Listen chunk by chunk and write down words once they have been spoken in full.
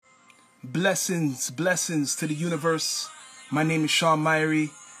Blessings to the universe. My name is Sean Myrie,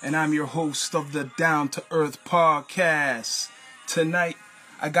 and I'm your host of the Down to Earth podcast. Tonight,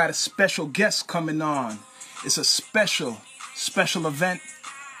 I got a special guest coming on. It's a special event.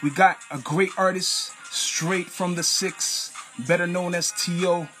 We got a great artist straight from the 6, better known as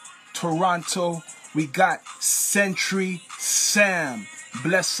T.O., Toronto. We got Century Sam.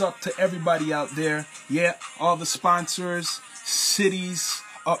 Bless up to everybody out there. Yeah, all the sponsors, cities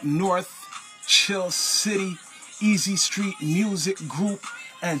up north, Chill City, Easy Street Music Group,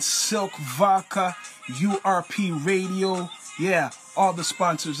 and Silk Vodka, URP Radio. Yeah, all the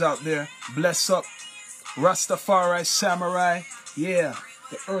sponsors out there. Bless up. Rastafari Samurai. Yeah,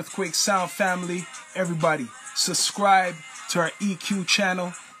 the Earthquake Sound family. Everybody, subscribe to our EQ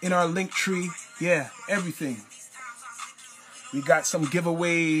channel in our link tree. Yeah, everything. We got some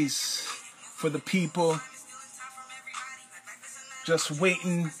giveaways for the people. Just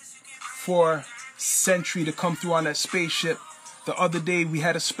waiting for Century to come through on that spaceship. The other day we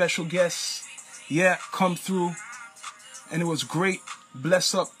had a special guest. Yeah, come through. And it was great.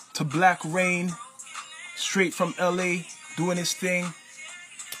 Bless up to Black Rain. Straight from LA. Doing his thing.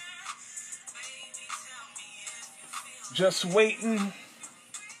 Just waiting.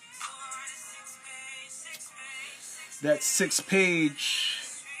 That 6 page.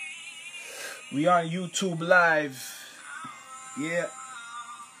 We on YouTube Live. Yeah.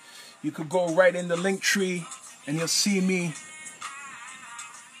 You could go right in the link tree and you'll see me.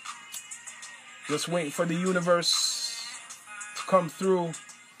 Just waiting for the universe to come through.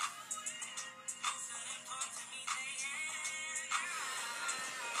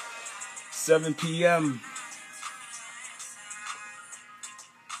 $7 p.m.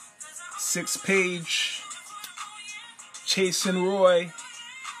 6 page. Chasing Roy.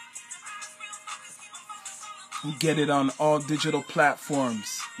 You get it on all digital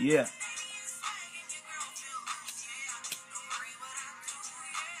platforms. Yeah.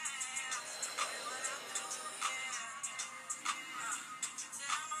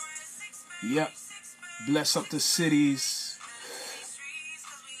 Yep. Bless up the cities.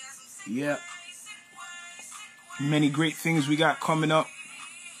 Yep. Many great things we got coming up.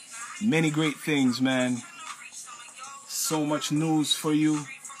 Many great things, man. So much news for you.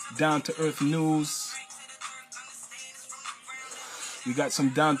 Down to earth news. We got some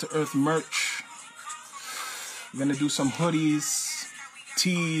Down to Earth merch. We're gonna do some hoodies,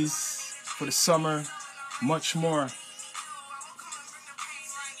 tees for the summer, much more.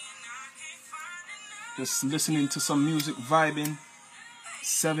 Just listening to some music, vibing.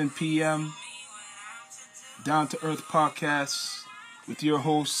 7 p.m. Down to Earth podcast with your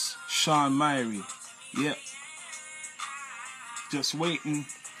host, Sean Myrie. Yep. Just waiting.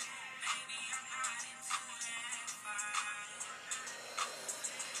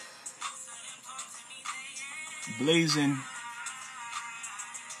 Blazing.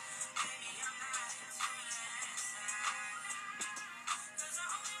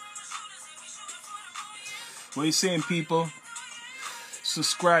 What are you saying, people?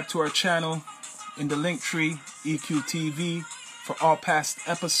 Subscribe to our channel in the link tree, EQTV, for all past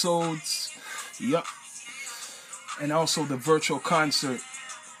episodes. Yup. And also the virtual concert.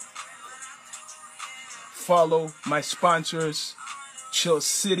 Follow my sponsors, Chill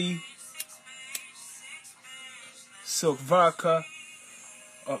City, Silk Vodka,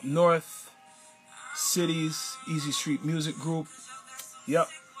 up north, cities, Easy Street Music Group. Yep.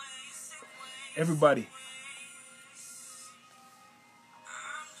 Everybody.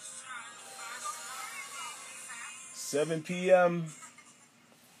 $7 p.m.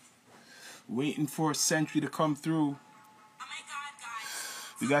 Waiting for Century to come through.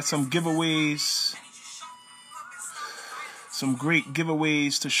 We got some giveaways. Some great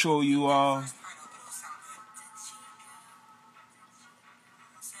giveaways to show you all.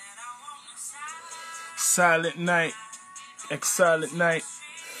 Silent Night, Silent Night,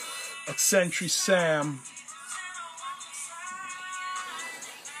 Century Sam.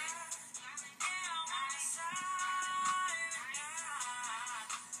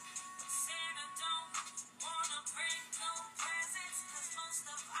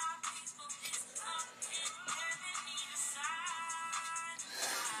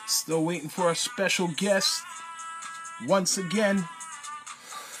 Still waiting for a special guest. Once again,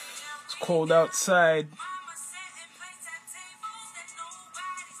 it's cold outside.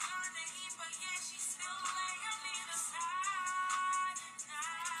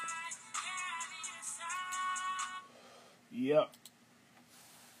 Yep.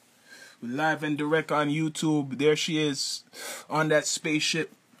 We're live and direct on YouTube. There she is on that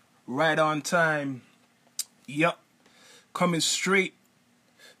spaceship. Right on time. Yep. Coming straight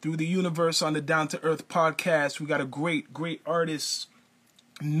through the universe on the Down to Earth podcast. We got a great artist,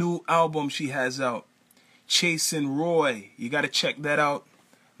 new album she has out, Chasing Roy. You got to check that out.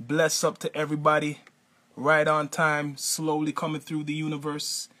 Bless up to everybody. Right on time, slowly coming through the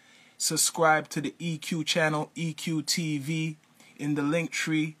universe. Subscribe to the EQ channel, EQ TV. In the link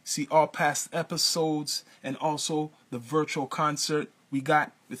tree, see all past episodes and also the virtual concert we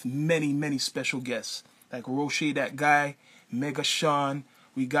got with many special guests like Roche That Guy, Mega Sean.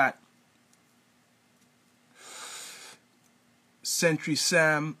 We got Century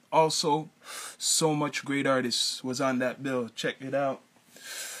Sam. Also, so much great artists was on that bill. Check it out.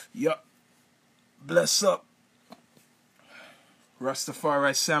 Yup. Bless up.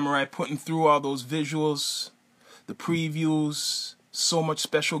 Rastafari Samurai putting through all those visuals, the previews, so much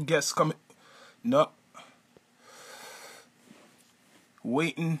special guests coming. No.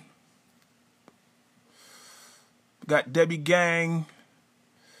 Waiting. Got Debbie Gang.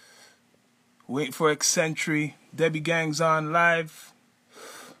 Waiting for Eccentric. Debbie Gang's on live.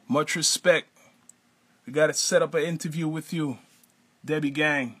 Much respect. We got to set up an interview with you, Debbie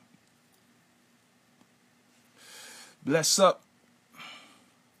Gang. Bless up.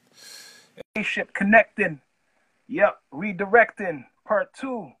 Ship connecting. Yep. Redirecting. Part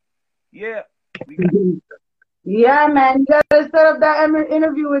 2. Yeah. Yeah, man. You gotta set up that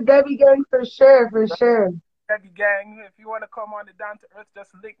interview with Debbie Gang for sure. Debbie Gang, if you want to come on the Down to Earth,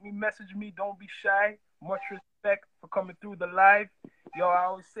 just link me, message me. Don't be shy. Much respect for coming through the live. Yo, I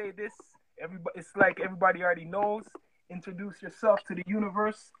always say this. It's like everybody already knows. Introduce yourself to the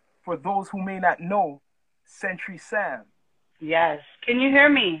universe. For those who may not know, Century Sam. Yes. Can you hear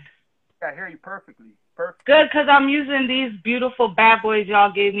me? I hear you perfectly. Perfect. Good, because I'm using these beautiful bad boys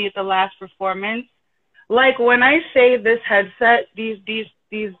y'all gave me at the last performance. Like, when I say this headset, these,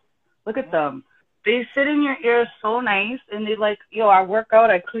 look at them. They sit in your ears so nice, and they like, yo, I work out,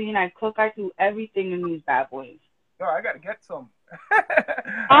 I clean, I cook, I do everything in these bad boys. Yo, I got to get some.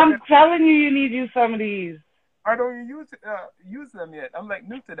 I'm telling you, you need to use some of these. Why don't you use them yet? I'm like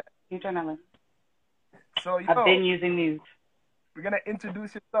new to that. You trying to So, yo, I've been using these. We're going to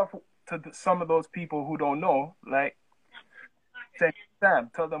introduce yourself to some of those people who don't know. Like, Sam,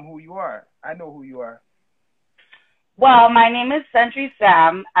 tell them who you are. I know who you are. Well, my name is Century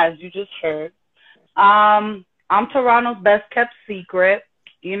Sam, as you just heard. I'm Toronto's best kept secret.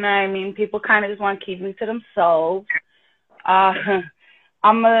 You know what I mean? People kind of just want to keep me to themselves.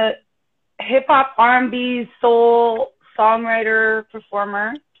 I'm a hip-hop, R&B, soul songwriter,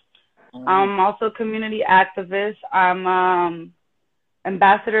 performer. I'm also a community activist. I'm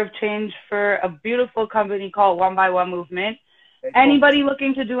ambassador of change for a beautiful company called One by One Movement. Anybody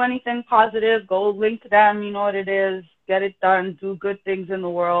looking to do anything positive, go link them. You know what it is. Get it done. Do good things in the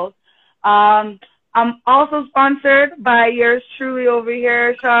world. I'm also sponsored by yours truly over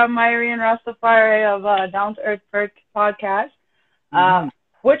here, Shawn Myrie and Rastafari of Down to Earth podcast.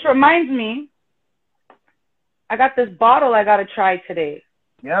 Which reminds me, I got this bottle I got to try today.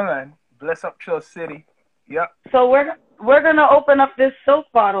 Yeah, man. Bless up Chill City. Yep. So we're going to open up this Silk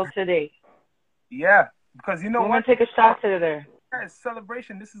bottle today. Yeah, because you know we're going to take a shot to there.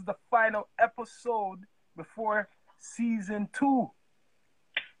 Celebration. This is the final episode before season 2.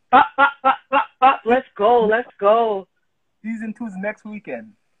 Let's go. Season 2 is next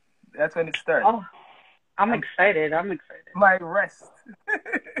weekend. That's when it starts. Oh, I'm excited. My rest.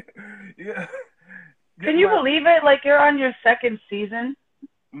 Yeah. Can you believe it? Like, you're on your 2nd season.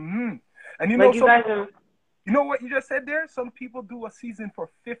 Mm-hmm. And you know, like, you guys are... You know what you just said there? Some people do a season for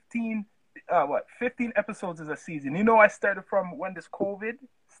 15 episodes is a season. You know, I started from when this COVID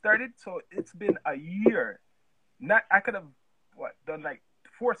started, so it's been a year. I could have done like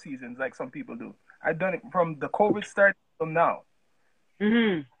 4 seasons like some people do. I've done it from the COVID start till now.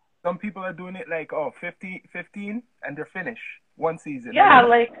 Mm-hmm. Some people are doing it like 15 and they're finished 1 season. Yeah,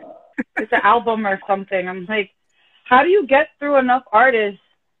 like it's an album or something. I'm like, how do you get through enough artists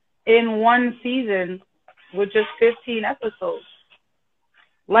in 1 season with just 15 episodes?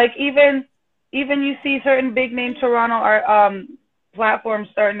 Like, even you see certain big name Toronto platforms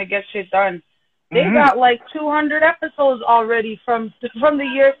starting to get shit done. They got like 200 episodes already from the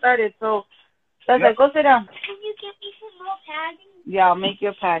year started. So that's like, go sit down. Can you get me some more patties? Yeah, I'll make you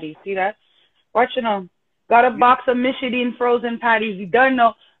a patty. See that? Watch it now. Got a box of Michelin frozen patties. You done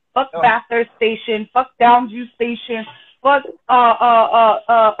know. Fuck Bathurst Station. Fuck Downsview Station. Fuck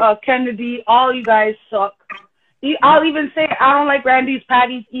Kennedy. All you guys suck. I'll even say I don't like Randy's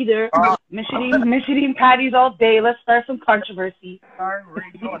patties either. Michelin patties all day. Let's start some controversy.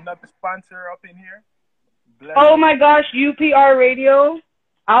 Radio, another sponsor up in here. Oh my gosh, UPR Radio.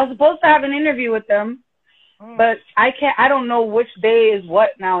 I was supposed to have an interview with them. But I don't know which day is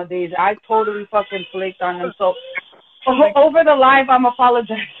what nowadays. I totally fucking flaked on them. So over the live, I'm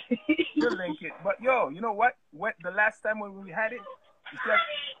apologizing. You'll link it. But yo, you know what? The last time when we had it, you said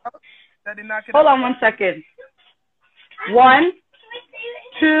that did knock it Hold out. on 1 second. 1,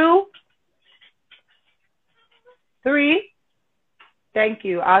 2, 3. Thank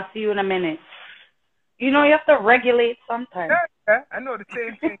you. I'll see you in a minute. You know, you have to regulate sometimes. Yeah, I know the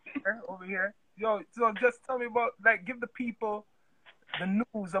same thing here, over here. Yo, so just tell me about, like, give the people the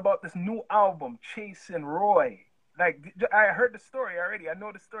news about this new album, Chase and Roy. Like, I heard the story already. I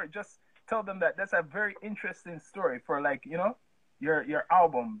know the story. Just tell them that that's a very interesting story for, like, you know, your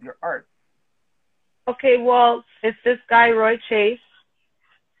album, your art. Okay, well, it's this guy, Roy Chase.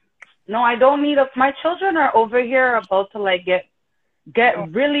 No, I don't need my children are over here about to, like, get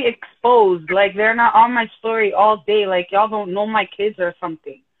really exposed. Like, they're not on my story all day. Like, y'all don't know my kids or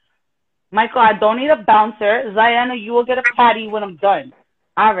something. Michael, I don't need a bouncer. Ziana, you will get a patty when I'm done.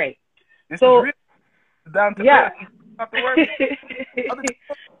 All right. This is really down to yeah. earth. You have to worry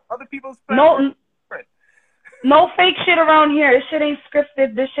other people's plans. No fake shit around here. This shit ain't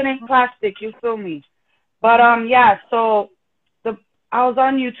scripted. This shit ain't plastic. You feel me? But yeah. So I was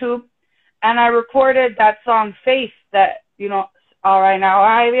on YouTube and I recorded that song Faith. That, you know, all right now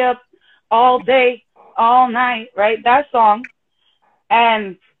I be up all day, all night. Right, that song.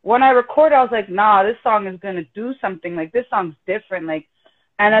 And when I recorded, I was like, nah, this song is gonna do something. Like, this song's different. Like,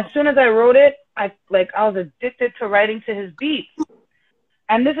 and as soon as I wrote it, I was addicted to writing to his beats.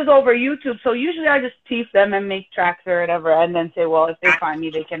 And this is over YouTube, so usually I just tease them and make tracks or whatever, and then say, well, if they find me,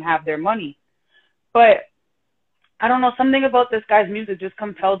 they can have their money. But I don't know, something about this guy's music just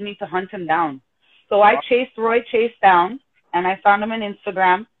compelled me to hunt him down. So I chased Roy Chase down, and I found him on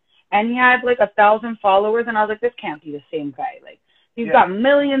Instagram, and he had like 1,000 followers, and I was like, this can't be the same guy. Like, he's got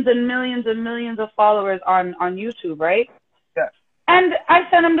millions and millions and millions of followers on YouTube, right? Yeah. And I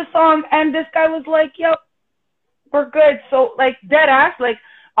sent him the song, and this guy was like, yep, we're good. So, like, dead ass, like,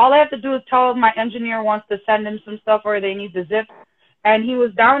 all I have to do is tell him my engineer wants to send him some stuff or they need the zip, and he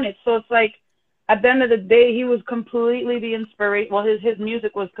was down it. So it's like, at the end of the day, he was completely the inspiration. Well, his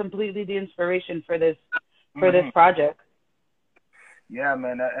music was completely the inspiration for this project. Yeah,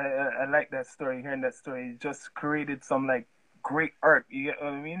 man, I like that story. Hearing that story, it just created some, like, great art. You get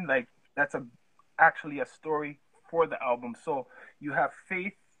what I mean? Like, that's actually a story for the album. So you have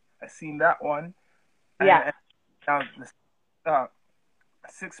Faith. I seen that one. Yeah. And now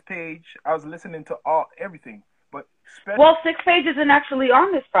 6 Page. I was listening to everything, but well, 6 Page isn't actually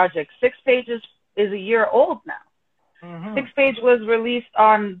on this project. 6 Page is a year old now. 6 Page was released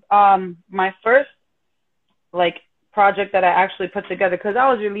on my first like project that I actually put together, because I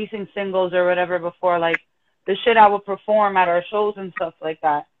was releasing singles or whatever before, like the shit I would perform at our shows and stuff like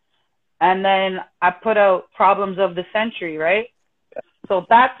that. And then I put out Problems of the Century, right? So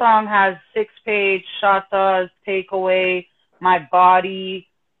that song has 6 Page, Shatas, Takeaway, My Body,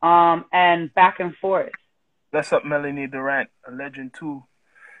 and Back and Forth. That's up Melanie Durant, a legend too.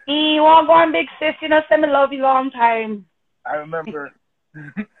 You want to go on, big sis? You know, say me love you long time. I remember.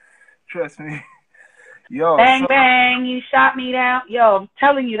 Trust me. Yo. Bang, bang, you shot me down. Yo, I'm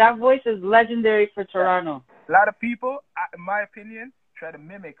telling you, that voice is legendary for Toronto. A lot of people, in my opinion, try to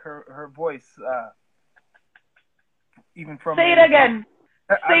mimic her voice. Even from... Say it again.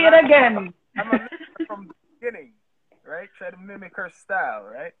 Say it again. I'm a listener from the beginning, right? Try to mimic her style,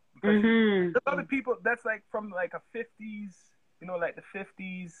 right? Because there's other people that's like from like a 50s, you know, like the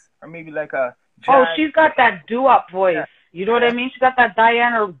 50s, or maybe like a jazz. Oh, she's got that doo-wop voice. Yeah. You know what I mean? She's got that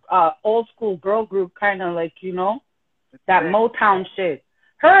Diana old school girl group kind of, like, you know, that Motown shit.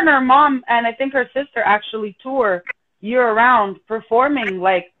 Her and her mom and I think her sister actually tour year-round performing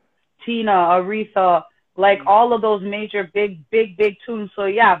like Tina, Aretha, like all of those major big tunes. So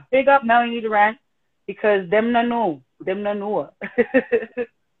yeah, big up Melanie Durant, because them na know.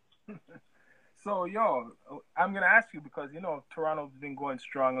 So, yo, I'm going to ask you, because, you know, Toronto's been going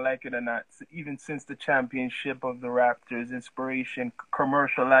strong, like it or not, even since the championship of the Raptors, inspiration,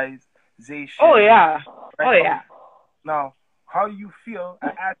 commercialization. Oh, yeah. Right? Oh, yeah. Now, how you feel, I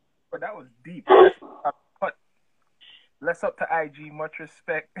asked you, but that was deep. But let's up to IG, much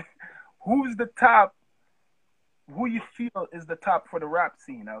respect. Who's the top? Who you feel is the top for the rap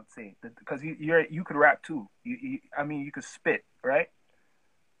scene, I would say? Because you could rap too. I mean, you could spit, right?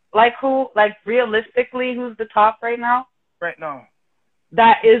 Like who? Like realistically, who's the top right now? Right now.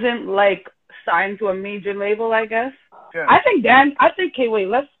 That isn't like signed to a major label, I guess. Yeah. Okay, wait,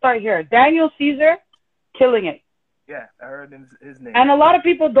 let's start here. Daniel Caesar, killing it. Yeah, I heard his name. And a lot of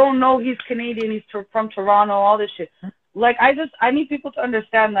people don't know he's Canadian. He's from Toronto, all this shit. Like, I need people to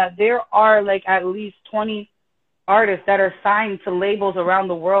understand that there are like at least 20 artists that are signed to labels around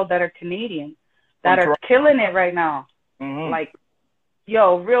the world that are Canadian, that are killing it right now. Mm-hmm. Like,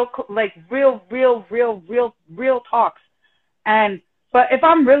 yo, real talks. But if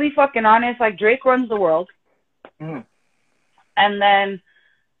I'm really fucking honest, like, Drake runs the world. Mm-hmm. And then,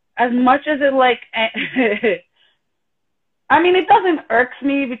 as much as it, like, I mean, it doesn't irks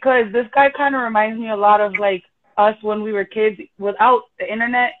me because this guy kind of reminds me a lot of, like, us when we were kids without the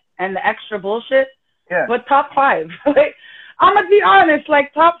internet and the extra bullshit. Yeah. But top 5. Like, I'm going to be honest,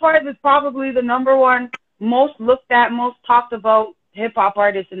 like, top 5 is probably the number one most looked at, most talked about hip-hop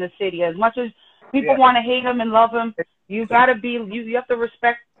artist in the city. As much as people want to hate him and love him, you gotta be, you have to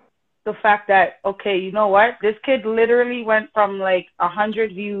respect the fact that, okay, you know what? This kid literally went from like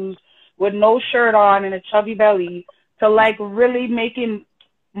 100 views with no shirt on and a chubby belly to like really making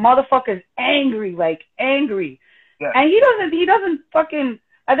motherfuckers angry, like angry. Yeah. And he doesn't fucking,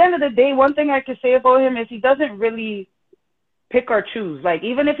 at the end of the day, one thing I could say about him is he doesn't really pick or choose. Like,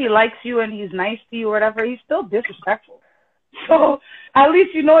 even if he likes you and he's nice to you or whatever, he's still disrespectful. So at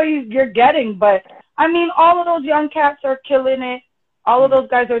least you know you're getting. But I mean, all of those young cats are killing it. All of those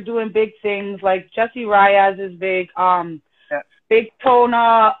guys are doing big things. Like Jesse Reyes is big. Big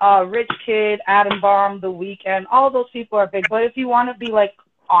Tona, Rich Kid, Adam Bomb, The Weeknd. All those people are big. But if you want to be like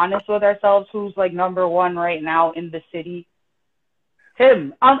honest with ourselves, who's like number one right now in the city?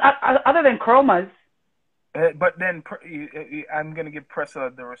 Him. Other than Chromas. But then I'm gonna give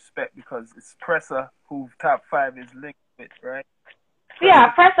Pressa the respect because it's Pressa who top 5 is linked with, right?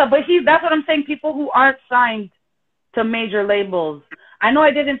 Yeah, Pressa, but that's what I'm saying. People who aren't signed to major labels. I know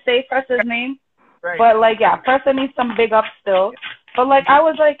I didn't say Pressa's name, right. But like, yeah, Pressa needs some big ups still. But like,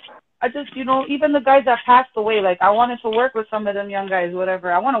 I just, you know, even the guys that passed away, like, I wanted to work with some of them young guys, whatever.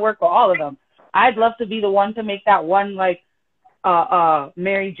 I want to work with all of them. I'd love to be the one to make that one, like,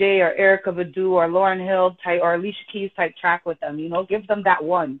 Mary J or Erykah Badu or Lauryn Hill type or Alicia Keys type track with them, you know, give them that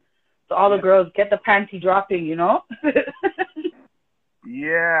one. So all the girls get the panty dropping, you know?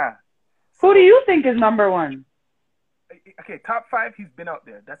 Yeah. Who do you think is number one? Okay, top 5, he's been out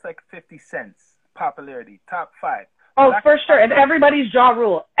there. That's like 50 cents popularity. Top 5. Oh, Black for sure. And everybody's Ja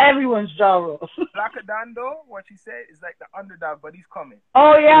Rule. Everyone's Ja Rule. Black Adam, though, what she said is like the underdog, but he's coming.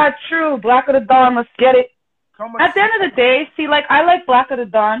 Oh, yeah, true. Black of the Dawn, let's get it. At the end of the day, see, like, I like Black of the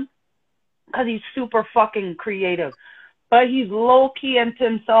Dawn because he's super fucking creative. But he's low-key into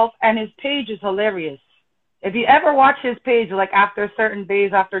himself, and his page is hilarious. If you ever watch his page, like, after certain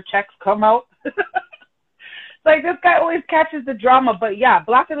days after checks come out, like, this guy always catches the drama. But, yeah,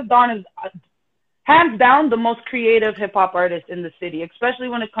 Black of the Dawn is hands down the most creative hip-hop artist in the city, especially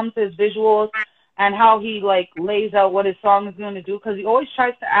when it comes to his visuals and how he, like, lays out what his song is going to do, because he always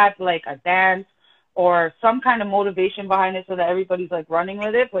tries to add, like, a dance or some kind of motivation behind it so that everybody's like running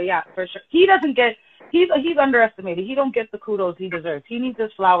with it. But yeah, for sure. He doesn't get, he's underestimated. He don't get the kudos he deserves. He needs his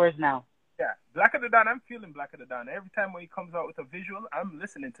flowers now. Yeah, Black of the Dawn, I'm feeling Black of the Dawn. Every time when he comes out with a visual, I'm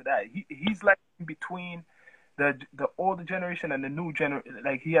listening to that. He's like in between the older generation and the new generation.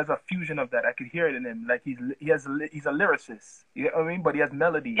 Like, he has a fusion of that. I could hear it in him. Like, he's a lyricist. You know what I mean? But he has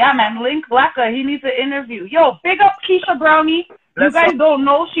melody. Yeah, man. Link Blacka, he needs an interview. Yo, big up Keisha Brownie. You guys don't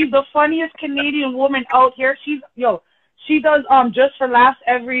know, she's the funniest Canadian woman out here. She does Just for Laughs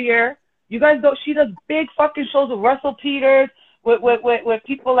every year. You guys don't. She does big fucking shows with Russell Peters, with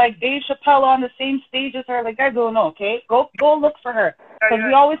people like Dave Chappelle on the same stage as her. Like, I don't know. Okay, go look for her, because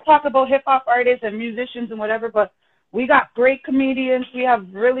we always talk about hip hop artists and musicians and whatever, but we got great comedians. We have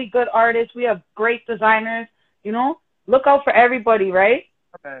really good artists. We have great designers. You know, look out for everybody, right?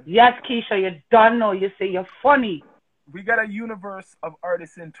 Okay. Yes, Keisha, you don't know. You say you're funny. We got a universe of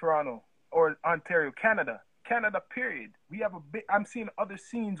artists in Toronto or Ontario, Canada, period. We have I'm seeing other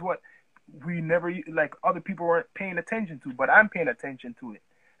scenes what we never, like, other people weren't paying attention to, but I'm paying attention to it.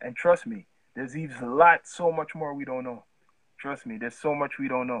 And trust me, there's so much more we don't know. Trust me, there's so much we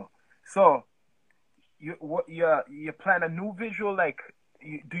don't know. So, you plan a new visual? Like,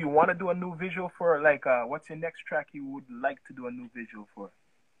 do you want to do a new visual for, like, what's your next track you would like to do a new visual for?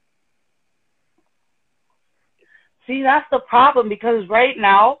 See, that's the problem, because right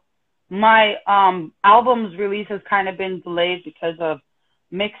now my album's release has kind of been delayed because of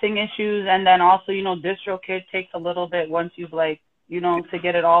mixing issues, and then also, you know, DistroKid takes a little bit once you've, like, you know, to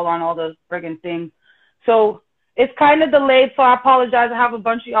get it all on all those friggin' things. So it's kind of delayed, so I apologize. I have a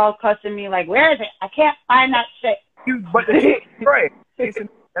bunch of y'all cussing me like, where is it? I can't find that shit. But right.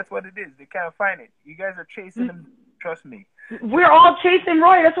 That's what it is. They can't find it. You guys are chasing them. Trust me. We're all chasing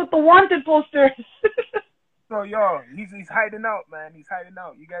Roy. That's what the wanted poster is. So, yo, he's hiding out, man. He's hiding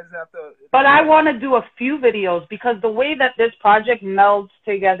out. You guys have to... But I want to do a few videos, because the way that this project melds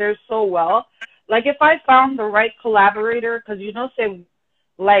together so well, like if I found the right collaborator, because you know, say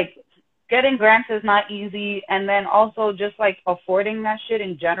like getting grants is not easy, and then also just like affording that shit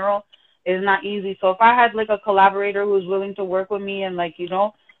in general is not easy. So if I had like a collaborator who's willing to work with me and like, you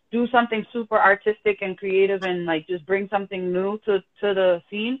know, do something super artistic and creative and like just bring something new to the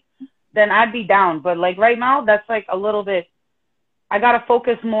scene, then I'd be down. But like right now, that's like a little bit, I gotta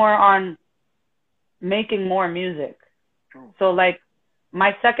focus more on making more music. True. So like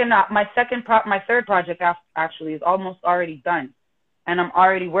my third project actually is almost already done, and I'm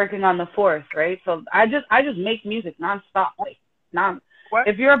already working on the fourth, right? So I just make music nonstop, like What?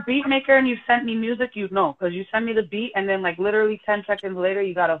 If you're a beat maker and you sent me music, you know, because you send me the beat and then like literally 10 seconds later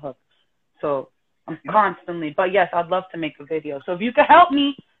you got a hook. So I'm constantly, but yes, I'd love to make a video. So if you can help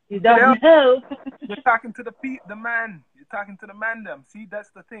me, you don't know. You're talking to the man. You're talking to the man them. See, that's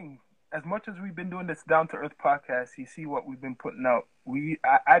the thing. As much as we've been doing this Down to Earth podcast, you see what we've been putting out.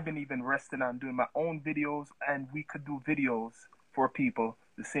 I've been even resting on doing my own videos, and we could do videos for people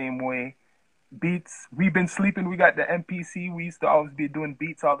the same way. Beats, we've been sleeping. We got the MPC. We used to always be doing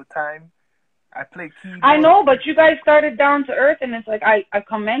beats all the time. I play keyboard. I know, but you guys started Down to Earth, and it's like I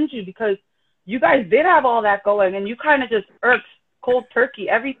commend you because you guys did have all that going, and you kind of just irked cold turkey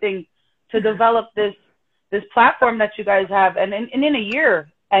everything to develop this platform that you guys have, and in a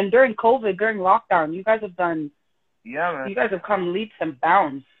year. And during COVID, during lockdown, you guys have done. Yeah, man. You guys have come leaps and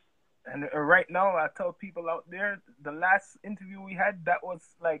bounds. And right now, I tell people out there, the last interview we had, it was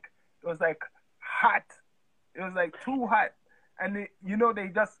like hot. It was like too hot, and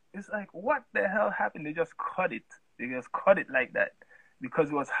it's like, what the hell happened? They just cut it. They just cut it like that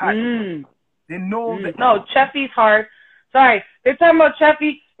because it was hot. They know that. No, Cheffy's hard. Sorry, they're talking about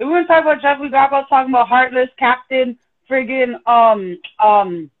Cheffy. If we wouldn't talk about Cheffy, we got about talking about Heartless, Captain. Friggin'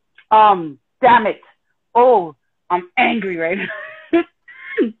 damn it. Oh, I'm angry right now.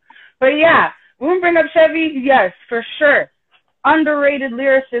 But yeah, when we bring up Chevy, yes, for sure. Underrated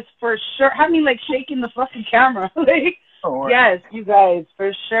lyricist for sure. I mean, like shaking the fucking camera. Like, yes, you guys,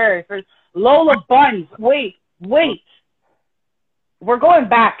 for sure. For Lola Buns. Wait. We're going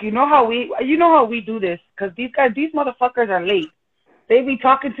back. You know how we do this, because these motherfuckers are late. They be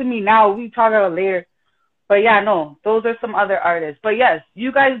talking to me now. We talk about later. But yeah, no, those are some other artists. But yes,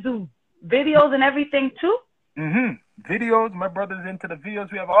 you guys do videos and everything too? Videos, my brother's into the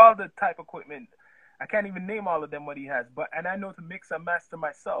videos. We have all the type of equipment. I can't even name all of them what he has. And I know to mix and master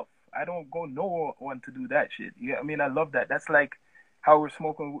myself. I don't go no one to do that shit. Yeah, I mean, I love that. That's like how we're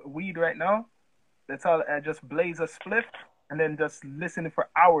smoking weed right now. That's all. I just blaze a spliff and then just listen for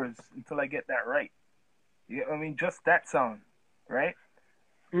hours until I get that right. Yeah, I mean, just that sound, right?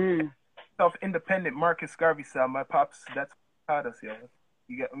 Self-independent Marcus Garvey style. My pops, that's what taught us, yo.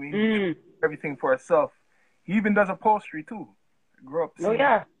 You get what I mean? Everything for herself. He even does upholstery too. Grew up. Oh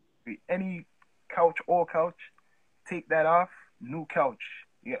yeah. Any couch, old couch, take that off, new couch.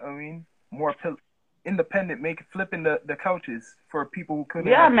 You get what I mean? More independent, flipping the couches for people who couldn't.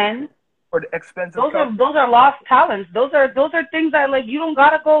 Yeah, man. For the expensive. Those are lost talents. Those are things that like you don't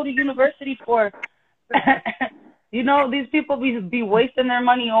gotta go to university for. You know, these people be wasting their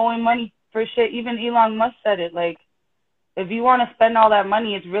money, owing money for shit. Even Elon Musk said it. Like, if you want to spend all that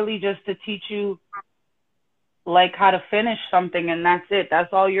money, it's really just to teach you, like, how to finish something, and that's it.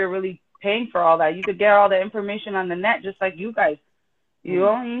 That's all you're really paying for all that. You could get all the information on the net, just like you guys. You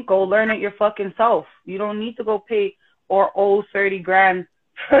don't go learn it your fucking self. You don't need to go pay or owe 30 grand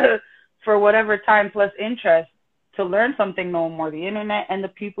for whatever time plus interest to learn something no more. The internet and the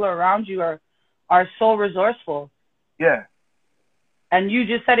people around you are so resourceful. Yeah. And you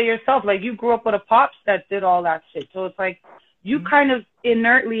just said it yourself, like you grew up with a pops that did all that shit. So it's like you kind of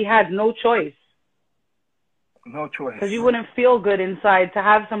inertly had no choice. No choice. Because you wouldn't feel good inside to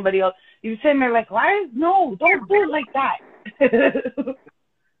have somebody else. You sit there like, why? No, don't do it like that.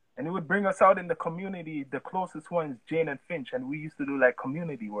 And it would bring us out in the community. The closest ones, Jane and Finch, and we used to do like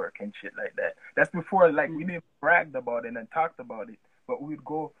community work and shit like that. That's before like we didn't bragged about it and talked about it, but we'd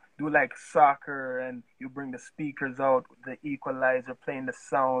go do like soccer, and you bring the speakers out, the equalizer, playing the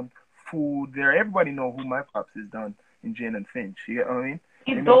sound, food there. Everybody know who my pops is done in Jane and Finch. You get what I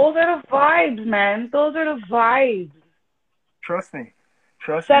mean? Those are the vibes, man. Those are the vibes. Trust me.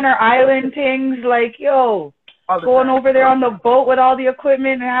 Center Island things, like, yo, going over there on the boat with all the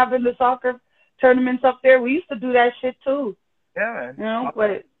equipment and having the soccer tournaments up there. We used to do that shit too. Yeah, man. You know,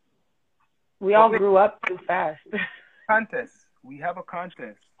 but we all grew up too fast. Contest. We have a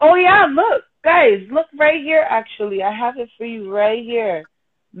contest. Oh, yeah, look, guys, look right here, actually. I have it for you right here.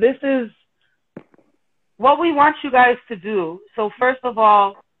 This is what we want you guys to do. So, first of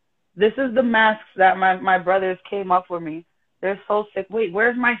all, this is the masks that my brothers came up for me. They're so sick. Wait,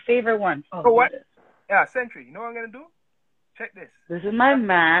 where's my favorite one? Oh, what? Yeah, Sentry. You know what I'm going to do? Check this. This is my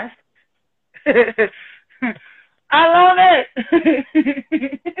mask. I love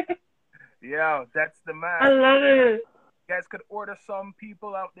it. Yeah, that's the mask. I love it. You guys could order some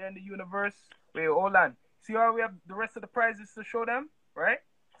people out there in the universe. Wait, hold on. See how we have the rest of the prizes to show them, right?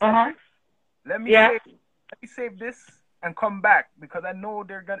 Uh-huh. Let me save this and come back because I know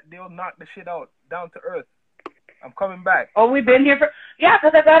they'll knock the shit out down to earth. I'm coming back. Oh, we've been here for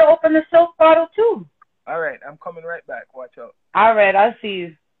because I gotta open the silk bottle too. All right, I'm coming right back. Watch out. All right, I'll see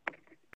you.